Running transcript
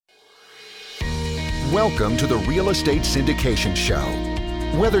Welcome to the Real Estate Syndication Show.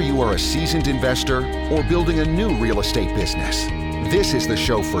 Whether you are a seasoned investor or building a new real estate business, this is the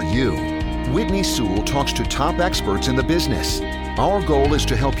show for you. Whitney Sewell talks to top experts in the business. Our goal is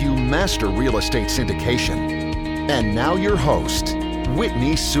to help you master real estate syndication. And now your host,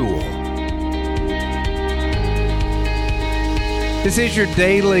 Whitney Sewell. This is your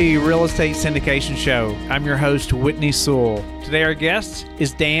daily real estate syndication show. I'm your host, Whitney Sewell. Today our guest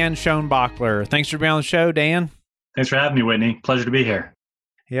is Dan Schoenbaechler. Thanks for being on the show, Dan. Thanks for having me, Whitney. Pleasure to be here.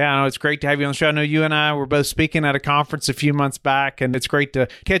 Yeah, I know it's great to have you on the show. I know you and I were both speaking at a conference a few months back, and it's great to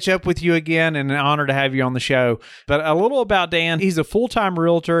catch up with you again and an honor to have you on the show. But a little about Dan. He's a full-time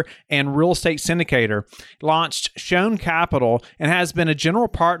realtor and real estate syndicator, launched Schoen Capital, and has been a general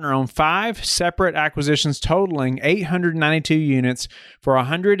partner on 5 separate acquisitions totaling 892 units for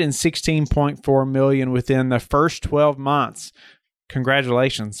 $116.4 million within the first 12 months.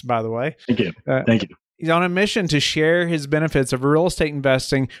 Congratulations, by the way. Thank you. Thank you. He's on a mission to share his benefits of real estate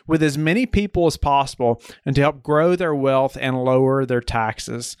investing with as many people as possible and to help grow their wealth and lower their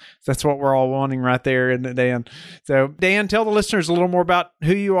taxes. That's what we're all wanting right there, isn't it, Dan? So, Dan, tell the listeners a little more about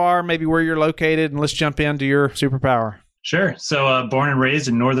who you are, maybe where you're located, and let's jump into your superpower. Sure. So born and raised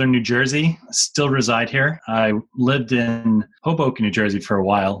in northern New Jersey, still reside here. I lived in Hoboken, New Jersey for a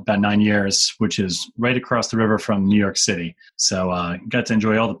while, about 9 years, which is right across the river from New York City. So got to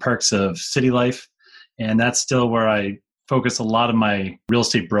enjoy all the perks of city life. And that's still where I focus a lot of my real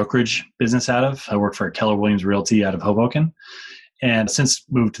estate brokerage business out of. I work for Keller Williams Realty out of Hoboken. And since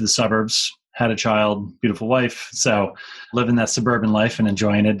moved to the suburbs, had a child, beautiful wife. So living that suburban life and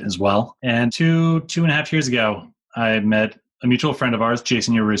enjoying it as well. And two and a half years ago, I met a mutual friend of ours,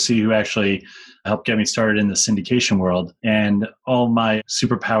 Jason Yarusi, who actually helped get me started in the syndication world. And all my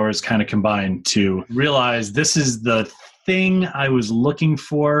superpowers kind of combined to realize this is the thing I was looking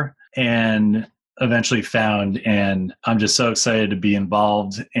for and eventually found, and I'm just so excited to be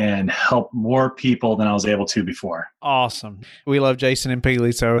involved and help more people than I was able to before. Awesome. We love Jason and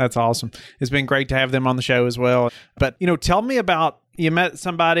Peely, so that's awesome. It's been great to have them on the show as well. But, tell me about, you met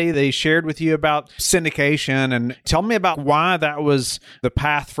somebody, they shared with you about syndication, and tell me about why that was the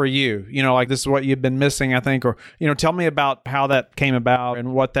path for you. Like this is what you've been missing, I think, or, tell me about how that came about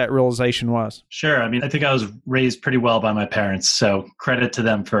and what that realization was. Sure. I think I was raised pretty well by my parents, so credit to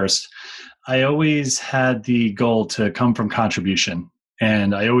them first. I always had the goal to come from contribution,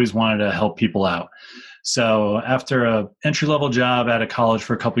 and I always wanted to help people out. So after an entry-level job out of college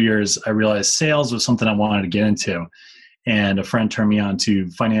for a couple of years, I realized sales was something I wanted to get into. And a friend turned me on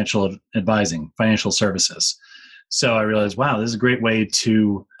to financial advising, financial services. So I realized, wow, this is a great way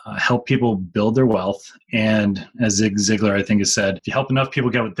to help people build their wealth. And as Zig Ziglar, I think, has said, if you help enough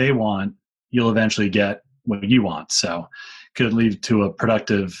people get what they want, you'll eventually get what you want. So could lead to a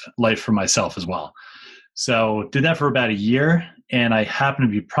productive life for myself as well. So did that for about a year. And I happened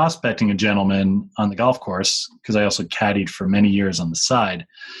to be prospecting a gentleman on the golf course, because I also caddied for many years on the side,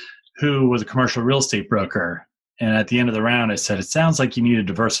 who was a commercial real estate broker. And at the end of the round, I said, it sounds like you need to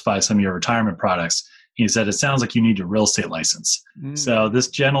diversify some of your retirement products. He said, it sounds like you need your real estate license. So this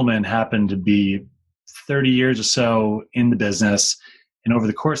gentleman happened to be 30 years or so in the business. And over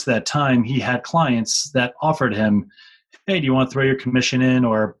the course of that time, he had clients that offered him, hey, do you want to throw your commission in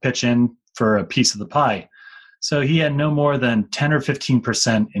or pitch in for a piece of the pie? So he had no more than 10 or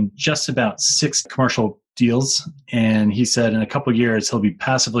 15% in just about 6 commercial deals. And he said in a couple of years, he'll be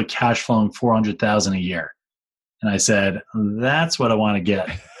passively cash flowing $400,000 a year. And I said, that's what I want to get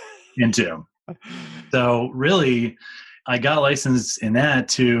into. So really, I got licensed in that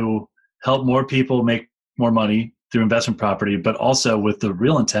to help more people make more money through investment property, but also with the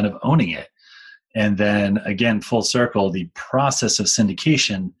real intent of owning it. And then again, full circle, the process of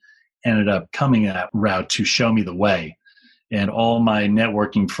syndication ended up coming that route to show me the way. And all my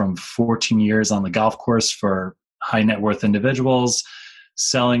networking from 14 years on the golf course for high net worth individuals,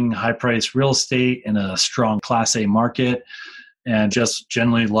 selling high price real estate in a strong Class A market, and just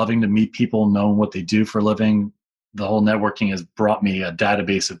generally loving to meet people, knowing what they do for a living. The whole networking has brought me a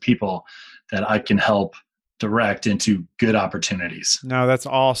database of people that I can help direct into good opportunities. No, that's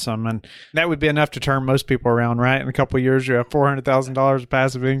awesome. And that would be enough to turn most people around, right? In a couple of years, you have $400,000 of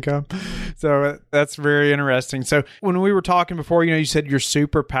passive income. So that's very interesting. So when we were talking before, you said your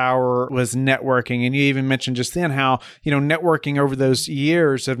superpower was networking. And you even mentioned just then how, networking over those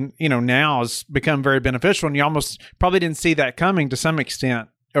years have, now has become very beneficial. And you almost probably didn't see that coming to some extent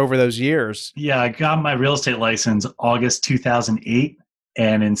over those years. Yeah, I got my real estate license August 2008.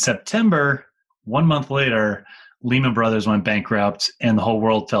 And in September, 1 month later, Lehman Brothers went bankrupt and the whole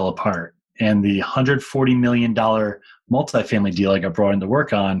world fell apart. and the $140 million multifamily deal I got brought in to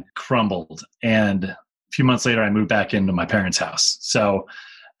work on crumbled. And a few months later, I moved back into my parents' house. So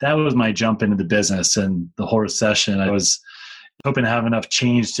that was my jump into the business. And the whole recession, I was hoping to have enough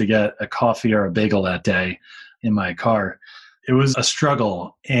change to get a coffee or a bagel that day in my car. It was a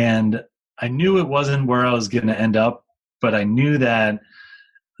struggle. And I knew it wasn't where I was going to end up, but I knew that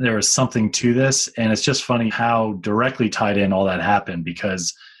there was something to this. And it's just funny how directly tied in all that happened,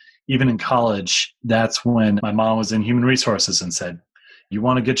 because even in college, that's when my mom was in human resources and said, you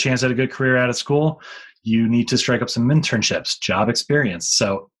want a good chance at a good career out of school, you need to strike up some internships, job experience.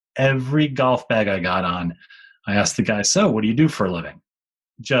 So every golf bag I got on, I asked the guy, so what do you do for a living?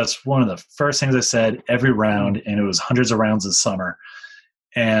 Just one of the first things I said every round, and it was hundreds of rounds this summer.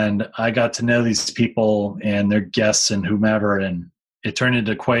 And I got to know these people and their guests and whomever, and it turned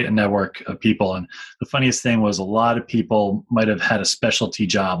into quite a network of people. And the funniest thing was a lot of people might have had a specialty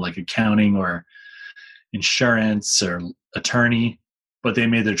job like accounting or insurance or attorney, but they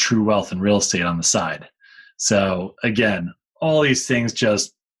made their true wealth in real estate on the side. So again, all these things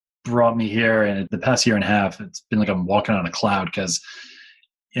just brought me here. And the past year and a half, it's been like I'm walking on a cloud, because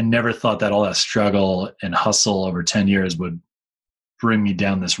I never thought that all that struggle and hustle over 10 years would bring me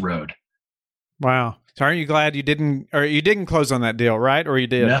down this road. Wow. So aren't you glad you didn't close on that deal, right? Or you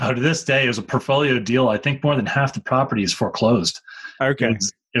did? No, to this day, it was a portfolio deal. I think more than half the property is foreclosed. Okay.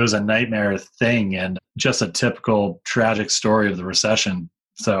 It was a nightmare thing, and just a typical tragic story of the recession.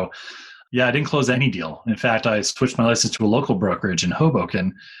 So yeah, I didn't close any deal. In fact, I switched my license to a local brokerage in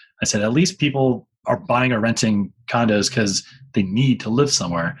Hoboken. I said, at least people are buying or renting condos because they need to live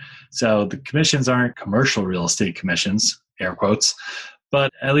somewhere. So the commissions aren't commercial real estate commissions, air quotes,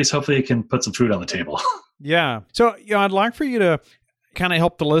 but at least hopefully it can put some food on the table. Yeah. So, I'd like for you to kind of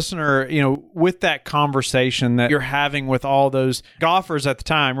help the listener, with that conversation that you're having with all those golfers at the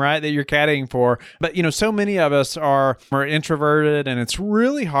time, right, that you're caddying for. But, so many of us are introverted, and it's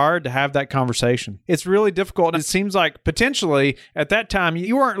really hard to have that conversation. It's really difficult. It seems like potentially at that time,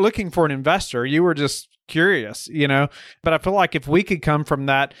 you weren't looking for an investor. You were just curious, but I feel like if we could come from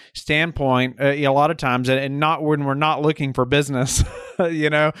that standpoint, a lot of times, and not when we're not looking for business,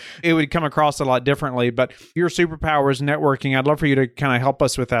 it would come across a lot differently. But your superpower is networking. I'd love for you to kind of help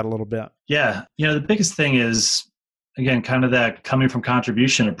us with that a little bit. Yeah. The biggest thing is, again, kind of that coming from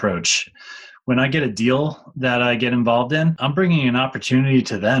contribution approach. When I get a deal that I get involved in, I'm bringing an opportunity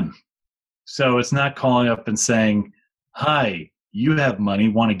to them. So it's not calling up and saying, hi, you have money,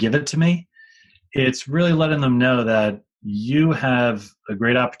 want to give it to me? It's really letting them know that you have a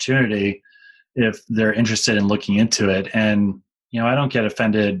great opportunity if they're interested in looking into it. And, I don't get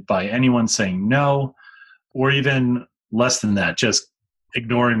offended by anyone saying no, or even less than that, just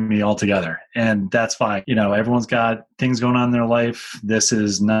ignoring me altogether. And that's fine. Everyone's got things going on in their life. This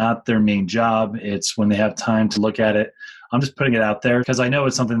is not their main job. It's when they have time to look at it. I'm just putting it out there because I know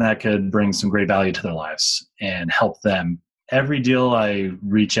it's something that could bring some great value to their lives and help them. Every deal I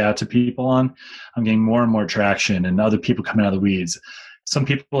reach out to people on, I'm getting more and more traction and other people coming out of the weeds. Some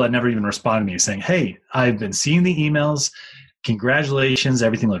people that never even respond to me saying, hey, I've been seeing the emails. Congratulations.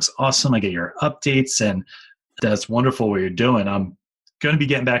 Everything looks awesome. I get your updates, and that's wonderful what you're doing. I'm going to be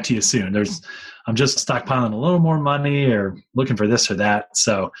getting back to you soon. I'm just stockpiling a little more money or looking for this or that.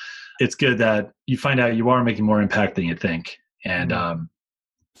 So it's good that you find out you are making more impact than you think. And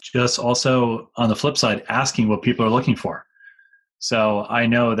just also on the flip side, asking what people are looking for. So I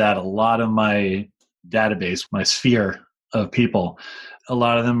know that a lot of my database, my sphere of people, a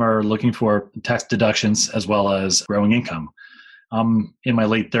lot of them are looking for tax deductions as well as growing income. I'm in my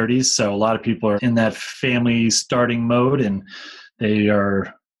late 30s, so a lot of people are in that family starting mode, and they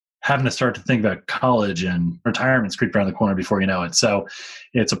are having to start to think about college, and retirement's creeping around the corner before you know it. So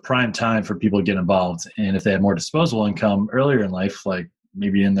it's a prime time for people to get involved. And if they have more disposable income earlier in life, like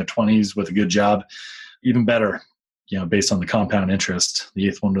maybe in their 20s with a good job, even better. Based on the compound interest, the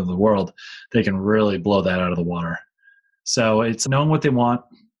eighth wonder of the world, they can really blow that out of the water. So it's knowing what they want,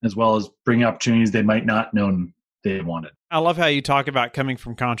 as well as bringing opportunities they might not known they wanted. I love how you talk about coming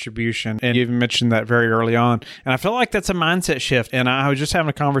from contribution, and you even mentioned that very early on. And I feel like that's a mindset shift. And I was just having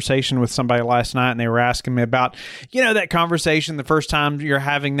a conversation with somebody last night, and they were asking me about, that conversation the first time you're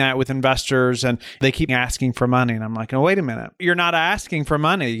having that with investors, and they keep asking for money. And I'm like, oh, wait a minute. You're not asking for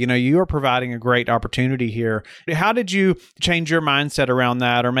money. You are providing a great opportunity here. How did you change your mindset around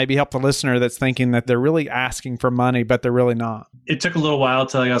that, or maybe help the listener that's thinking that they're really asking for money, but they're really not? It took a little while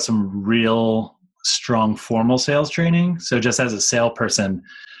till I got some real strong formal sales training. So just as a salesperson,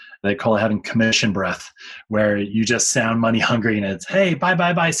 they call it having commission breath, where you just sound money hungry and it's, hey,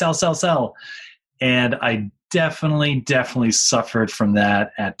 buy, sell. And I definitely suffered from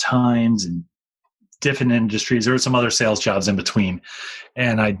that at times in different industries. There were some other sales jobs in between.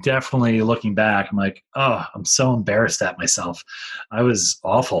 And I definitely, looking back, I'm like, oh, I'm so embarrassed at myself. I was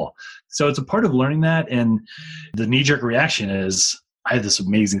awful. So it's a part of learning that. And the knee-jerk reaction is, I have this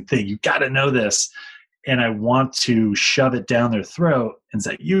amazing thing. You got to know this. And I want to shove it down their throat and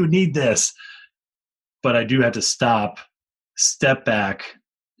say, you need this. But I do have to stop, step back,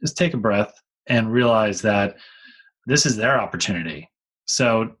 just take a breath and realize that this is their opportunity.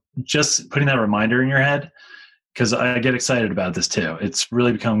 So just putting that reminder in your head, because I get excited about this too. It's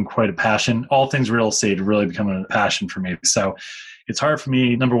really become quite a passion. All things real estate have really become a passion for me. So it's hard for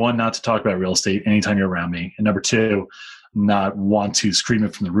me, number one, not to talk about real estate anytime you're around me. And number two, not want to scream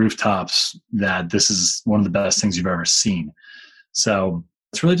it from the rooftops that this is one of the best things you've ever seen. So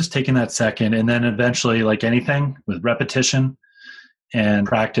it's really just taking that second. And then eventually, like anything, with repetition and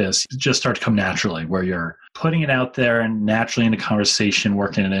practice, just start to come naturally, where you're putting it out there and naturally in a conversation,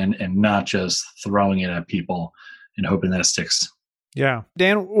 working it in, and not just throwing it at people and hoping that it sticks. Yeah.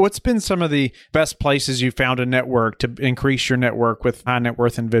 Dan, what's been some of the best places you found a network to increase your network with high net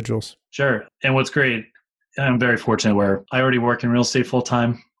worth individuals? Sure. And what's great, I'm very fortunate where I already work in real estate full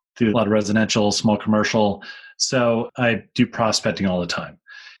time, do a lot of residential, small commercial. So I do prospecting all the time.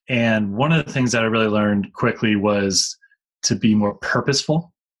 And one of the things that I really learned quickly was to be more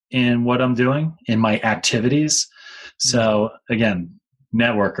purposeful in what I'm doing, in my activities. So again,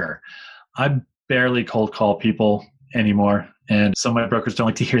 networker. I barely cold call people anymore. And some of my brokers don't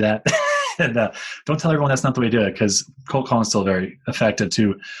like to hear that. And don't tell everyone that's not the way to do it, because cold calling is still very effective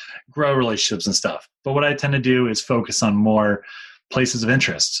to grow relationships and stuff. But what I tend to do is focus on more places of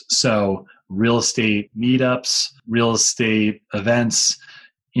interest. So real estate meetups, real estate events,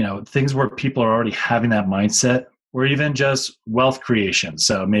 things where people are already having that mindset, or even just wealth creation.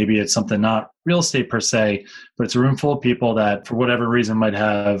 So maybe it's something not real estate per se, but it's a room full of people that for whatever reason might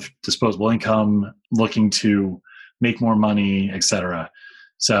have disposable income, looking to make more money, etc.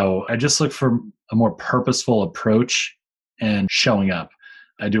 So I just look for a more purposeful approach and showing up.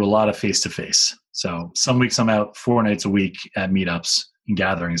 I do a lot of face-to-face. So some weeks I'm out 4 nights a week at meetups and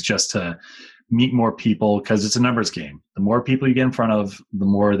gatherings just to meet more people, because it's a numbers game. The more people you get in front of, the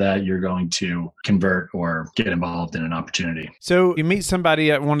more that you're going to convert or get involved in an opportunity. So you meet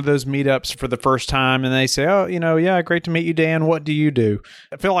somebody at one of those meetups for the first time and they say, oh, yeah, great to meet you, Dan. What do you do?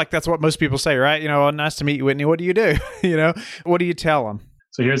 I feel like that's what most people say, right? Nice to meet you, Whitney. What do you do? What do you tell them?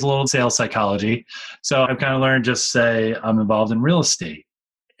 So here's a little sales psychology. So I've kind of learned just say I'm involved in real estate,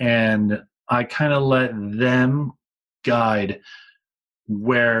 and I kind of let them guide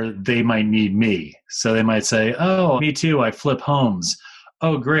where they might need me. So they might say, oh, me too, I flip homes.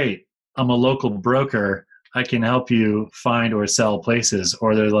 Oh, great, I'm a local broker. I can help you find or sell places.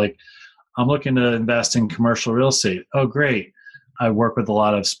 Or they're like, I'm looking to invest in commercial real estate. Oh, great. I work with a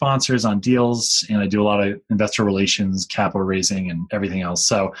lot of sponsors on deals, and I do a lot of investor relations, capital raising, and everything else.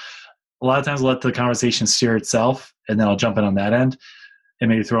 So a lot of times I'll let the conversation steer itself, and then I'll jump in on that end and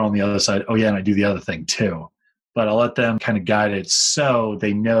maybe throw on the other side, oh yeah, and I do the other thing too. But I'll let them kind of guide it so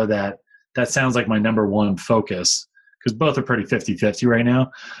they know that that sounds like my number one focus, because both are pretty 50-50 right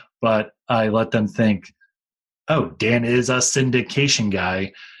now. But I let them think, oh, Dan is a syndication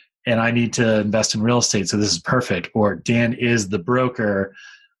guy and I need to invest in real estate, so this is perfect. Or Dan is the broker,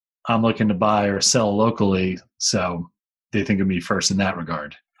 I'm looking to buy or sell locally, so they think of me first in that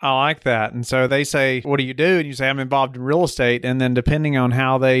regard. I like that. And so they say, what do you do? And you say, I'm involved in real estate. And then depending on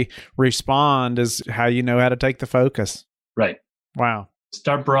how they respond is how you know how to take the focus. Right. Wow.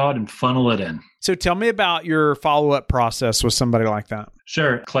 Start broad and funnel it in. So tell me about your follow-up process with somebody like that.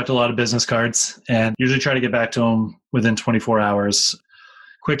 Sure. Collect a lot of business cards and usually try to get back to them within 24 hours.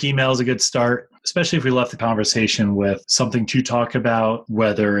 Quick email is a good start, especially if we left the conversation with something to talk about,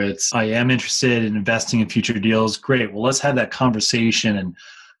 whether it's, I am interested in investing in future deals. Great. Well, let's have that conversation and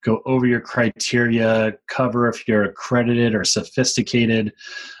go over your criteria, cover if you're accredited or sophisticated,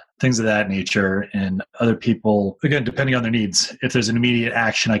 things of that nature. And other people, again, depending on their needs, if there's an immediate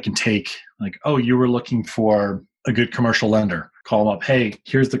action I can take, like, oh, you were looking for a good commercial lender, call them up. Hey,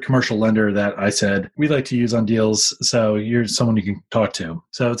 here's the commercial lender that I said we like to use on deals. So here's someone you can talk to.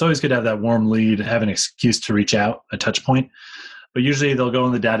 So it's always good to have that warm lead, have an excuse to reach out, a touch point. But usually they'll go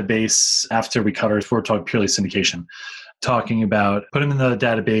in the database after we cover, if we're talking purely syndication, talking about put them in the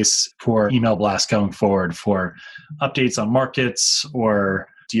database for email blasts going forward for updates on markets or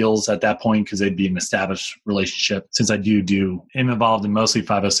deals at that point, because they'd be an established relationship. Since I am involved in mostly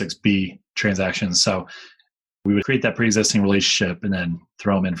 506B transactions. So we would create that pre-existing relationship and then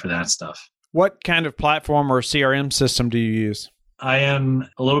throw them in for that stuff. What kind of platform or CRM system do you use? I am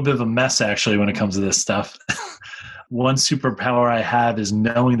a little bit of a mess, actually, when it comes to this stuff. One superpower I have is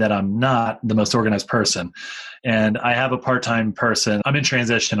knowing that I'm not the most organized person. And I have a part-time person. I'm in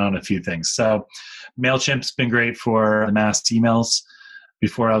transition on a few things. So MailChimp's been great for the mass emails.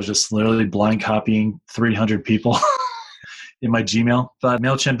 Before, I was just literally blind copying 300 people in my Gmail. But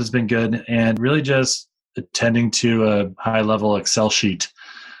MailChimp has been good, and really just attending to a high-level Excel sheet.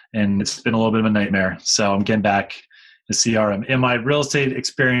 And it's been a little bit of a nightmare. So I'm getting back to CRM. In my real estate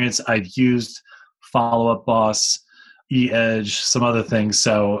experience, I've used Follow Up Boss, eEdge, some other things.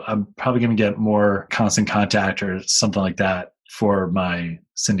 So I'm probably going to get more Constant Contact or something like that for my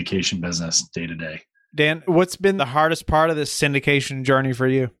syndication business day to day. Dan, what's been the hardest part of this syndication journey for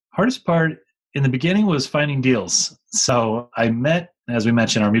you? Hardest part in the beginning was finding deals. So I met, as we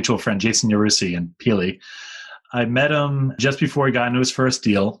mentioned, our mutual friend, Jason Yarusi in Peely. I met him just before he got into his first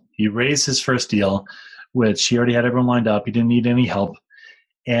deal. He raised his first deal, which he already had everyone lined up. He didn't need any help.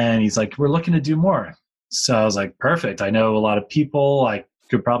 And he's like, we're looking to do more. So I was like, perfect. I know a lot of people. I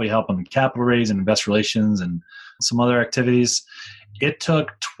could probably help on the capital raise and investor relations and some other activities. It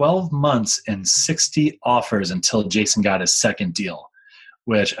took 12 months and 60 offers until Jason got his second deal,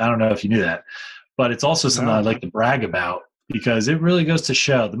 which I don't know if you knew that. But it's also something I'd like to brag about because it really goes to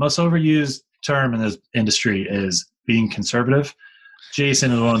show the most overused term in this industry is being conservative.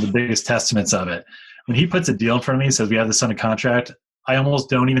 Jason is one of the biggest testaments of it. When he puts a deal in front of me and says, we have this under contract, I almost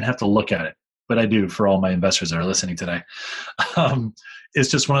don't even have to look at it, but I do for all my investors that are listening today. It's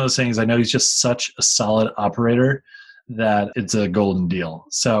just one of those things. I know he's just such a solid operator that it's a golden deal.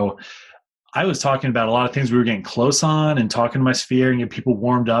 So I was talking about a lot of things we were getting close on and talking to my sphere and get people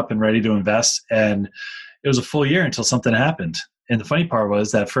warmed up and ready to invest. And it was a full year until something happened. And the funny part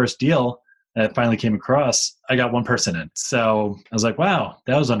was that first deal that finally came across, I got one person in. So I was like, wow,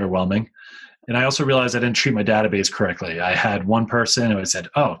 that was underwhelming. And I also realized I didn't treat my database correctly. I had one person who I said,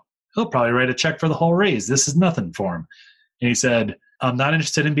 oh, he'll probably write a check for the whole raise. This is nothing for him. And he said, I'm not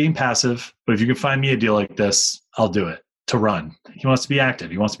interested in being passive, but if you can find me a deal like this, I'll do it to run. He wants to be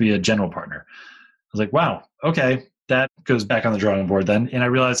active. He wants to be a general partner. I was like, wow, okay. That goes back on the drawing board then. And I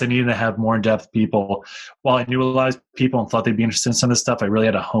realized I needed to have more in-depth people. While I knew a lot of people and thought they'd be interested in some of this stuff, I really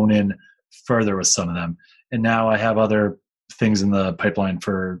had to hone in further with some of them. And now I have other things in the pipeline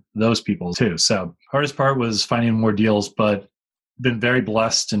for those people too. So hardest part was finding more deals, but been very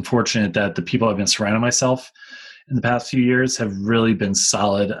blessed and fortunate that the people I've been surrounding myself in the past few years have really been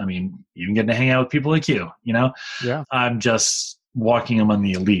solid. I mean, even getting to hang out with people like you, yeah, I'm just walking among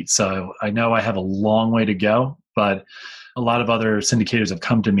the elite. So I know I have a long way to go, but a lot of other syndicators have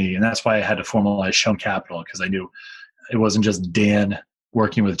come to me. And that's why I had to formalize Schoen Capital, because I knew it wasn't just Dan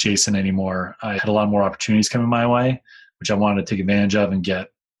working with Jason anymore. I had a lot more opportunities coming my way, which I wanted to take advantage of and get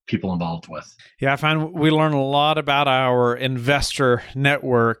people involved with. Yeah, I find we learn a lot about our investor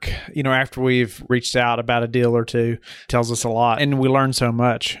network, after we've reached out about a deal or two. It tells us a lot. And we learn so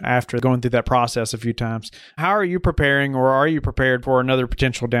much after going through that process a few times. How are you preparing, or are you prepared for another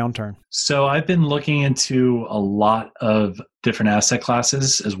potential downturn? So I've been looking into a lot of different asset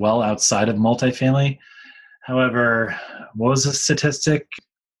classes as well outside of multifamily. However, what was the statistic?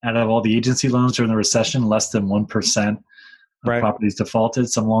 Out of all the agency loans during the recession, less than 1% of properties defaulted,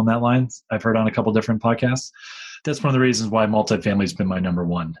 some along that line. I've heard on a couple different podcasts. That's one of the reasons why multifamily has been my number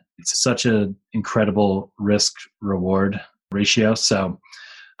one. It's such an incredible risk-reward ratio. So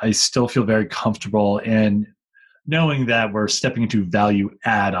I still feel very comfortable in knowing that we're stepping into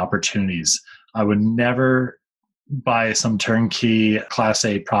value-add opportunities. I would never buy some turnkey Class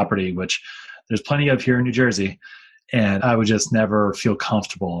A property, which there's plenty of here in New Jersey, and I would just never feel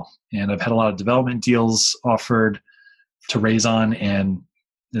comfortable. And I've had a lot of development deals offered to raise on, and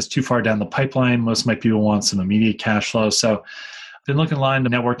it's too far down the pipeline. Most of my people want some immediate cash flow. So I've been looking online to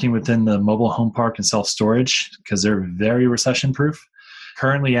networking within the mobile home park and self-storage because they're very recession-proof.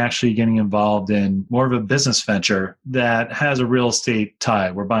 Currently actually getting involved in more of a business venture that has a real estate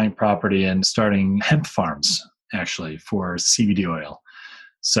tie. We're buying property and starting hemp farms, actually, for CBD oil.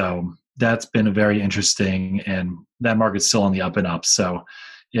 So that's been a very interesting, and that market's still on the up and up. So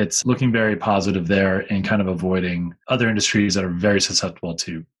it's looking very positive there and kind of avoiding other industries that are very susceptible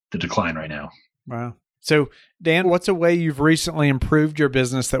to the decline right now. Wow. So, Dan, what's a way you've recently improved your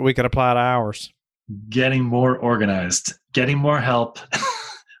business that we could apply to ours? Getting more organized, getting more help.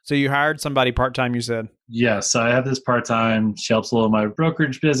 So you hired somebody part-time, you said? Yes. So I have this part-time. She helps a little of my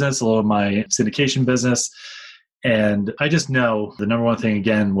brokerage business, a little of my syndication business. And I just know the number one thing,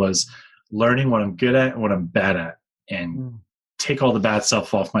 again, was learning what I'm good at and what I'm bad at, and take all the bad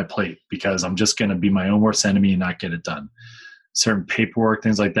stuff off my plate, because I'm just going to be my own worst enemy and not get it done. certain paperwork,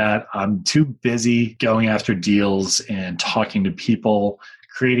 things like that. I'm too busy going after deals and talking to people,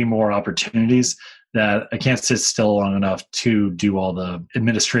 creating more opportunities, that I can't sit still long enough to do all the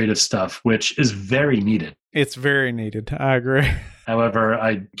administrative stuff, which is very needed. It's very needed. I agree. However,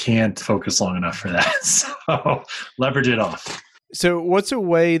 I can't focus long enough for that. So leverage it off. So what's a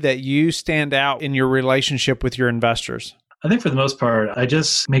way that you stand out in your relationship with your investors? I think for the most part, I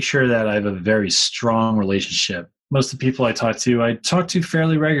just make sure that I have a very strong relationship. Most of the people I talk to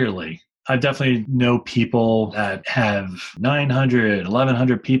fairly regularly. I definitely know people that have 900,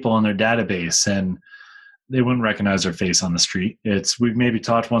 1,100 people on their database, and they wouldn't recognize their face on the street. We've maybe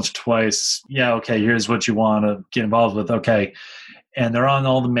talked once or twice. Yeah, okay, here's what you want to get involved with. Okay. And they're on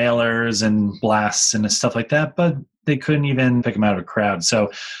all the mailers and blasts and stuff like that, but they couldn't even pick them out of a crowd.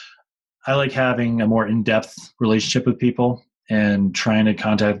 So I like having a more in-depth relationship with people and trying to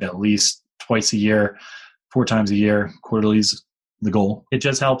contact at least twice a year, 4 times a year, quarterly's the goal. It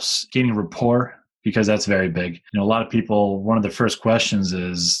just helps gaining rapport, because that's very big. A lot of people, one of the first questions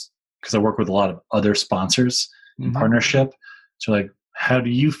is, because I work with a lot of other sponsors in partnership, so like, how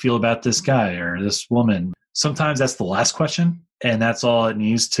do you feel about this guy or this woman? Sometimes that's the last question, and that's all it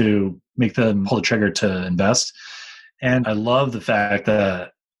needs to make them pull the trigger to invest. And I love the fact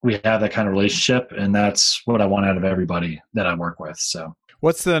that we have that kind of relationship, and that's what I want out of everybody that I work with. So,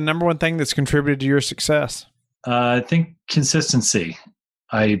 what's the number one thing that's contributed to your success? I think consistency.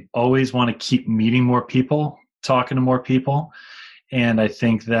 I always want to keep meeting more people, talking to more people. And I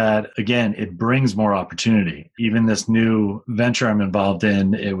think that, again, it brings more opportunity. Even this new venture I'm involved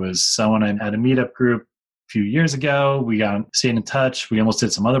in, it was someone I had a meetup group a few years ago. We stayed in touch. We almost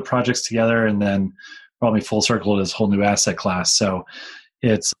did some other projects together, and then brought me full circle to this whole new asset class. So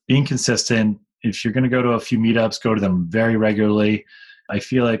it's being consistent. If you're going to go to a few meetups, go to them very regularly. I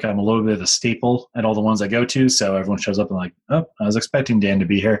feel like I'm a little bit of a staple at all the ones I go to. So everyone shows up and like, oh, I was expecting Dan to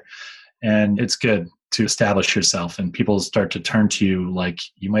be here. And it's good to establish yourself, and people start to turn to you like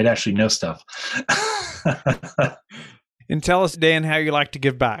you might actually know stuff. And tell us, Dan, how you like to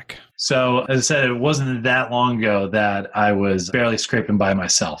give back. So as I said, it wasn't that long ago that I was barely scraping by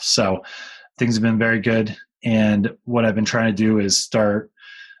myself. So things have been very good. And what I've been trying to do is start,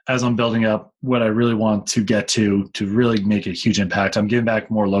 as I'm building up what I really want to get to really make a huge impact. I'm giving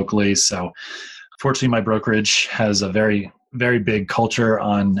back more locally. So fortunately, my brokerage has a very, very big culture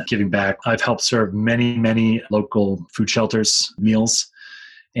on giving back. I've helped serve many, many local food shelters, meals,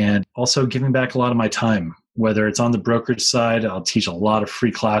 and also giving back a lot of my time. Whether it's on the brokerage side, I'll teach a lot of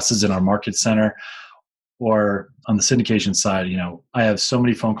free classes in our market center, or on the syndication side, I have so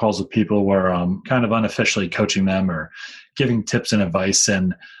many phone calls with people where I'm kind of unofficially coaching them or giving tips and advice.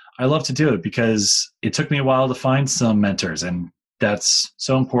 And I love to do it because it took me a while to find some mentors, and that's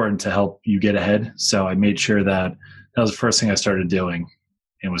so important to help you get ahead. So I made sure that was the first thing I started doing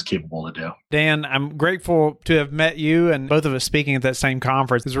and was capable to do. Dan, I'm grateful to have met you, and both of us speaking at that same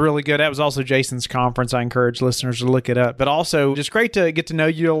conference. It was really good. That was also Jason's conference. I encourage listeners to look it up. But also, just great to get to know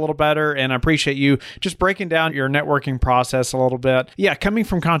you a little better, and I appreciate you just breaking down your networking process a little bit. Yeah, coming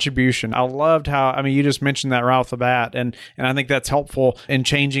from contribution. I loved how, you just mentioned that right off the bat, and I think that's helpful in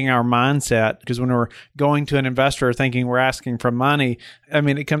changing our mindset, because when we're going to an investor thinking we're asking for money,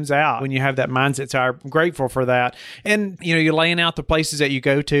 it comes out when you have that mindset. So I'm grateful for that. And, you're laying out the places that you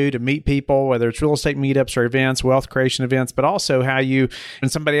go to meet people, whether it's real estate meetups or events, wealth creation events, but also how when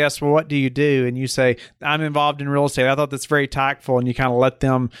somebody asks, well, what do you do? And you say, I'm involved in real estate. I thought that's very tactful, and you kind of let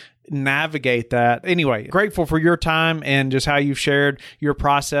them navigate that. Anyway, grateful for your time and just how you've shared your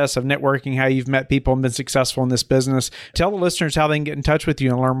process of networking, how you've met people and been successful in this business. Tell the listeners how they can get in touch with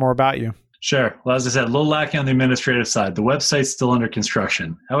you and learn more about you. Sure. Well, as I said, a little lacking on the administrative side. The website's still under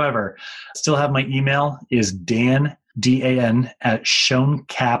construction. However, still have my email is Dan, D-A-N, at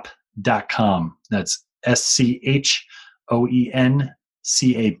Schoencap.com. That's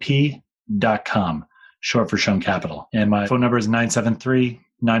SCHOENCAP.com, short for Schoen Capital. And my phone number is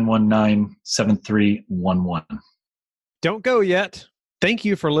 973-919-7311. Don't go yet. Thank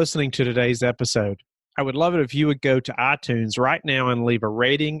you for listening to today's episode. I would love it if you would go to iTunes right now and leave a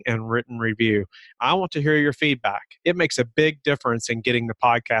rating and written review. I want to hear your feedback. It makes a big difference in getting the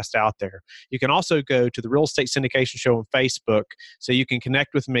podcast out there. You can also go to the Real Estate Syndication Show on Facebook so you can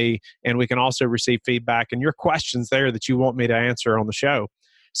connect with me, and we can also receive feedback and your questions there that you want me to answer on the show.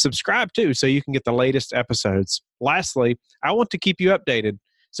 Subscribe too so you can get the latest episodes. Lastly, I want to keep you updated.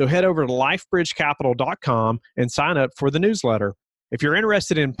 So head over to lifebridgecapital.com and sign up for the newsletter. If you're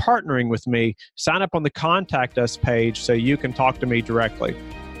interested in partnering with me, sign up on the Contact Us page so you can talk to me directly.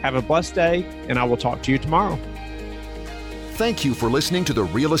 Have a blessed day, and I will talk to you tomorrow. Thank you for listening to the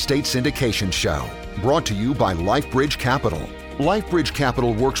Real Estate Syndication Show, brought to you by LifeBridge Capital. LifeBridge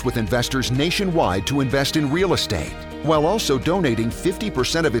Capital works with investors nationwide to invest in real estate, while also donating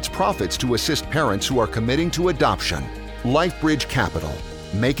 50% of its profits to assist parents who are committing to adoption. LifeBridge Capital,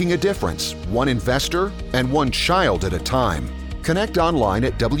 making a difference, one investor and one child at a time. Connect online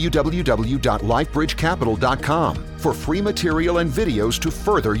at www.lifebridgecapital.com for free material and videos to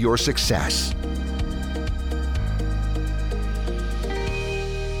further your success.